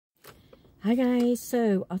Hi guys,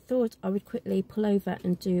 so I thought I would quickly pull over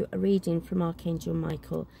and do a reading from Archangel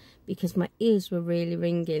Michael because my ears were really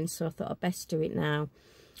ringing, so I thought I'd best do it now.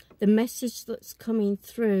 The message that's coming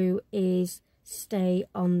through is stay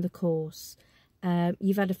on the course.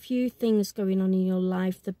 You've had a few things going on in your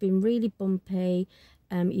life that have been really bumpy.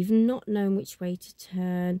 You've not known which way to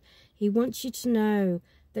turn. He wants you to know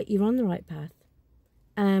that you're on the right path.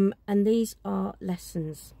 And these are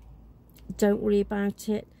lessons. Don't worry about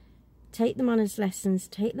it. Take them on as lessons,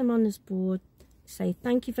 take them on as board, say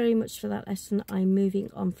thank you very much for that lesson, I'm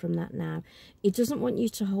moving on from that now. It doesn't want you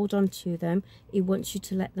to hold on to them, it wants you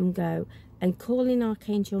to let them go. And call in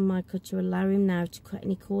Archangel Michael to allow him now to cut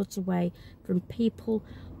any cords away from people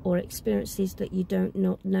or experiences that you don't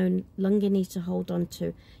no longer need to hold on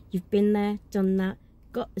to. You've been there, done that,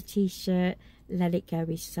 got the t-shirt, let it go,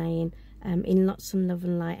 he's saying. In lots of love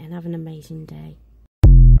and light, and have an amazing day.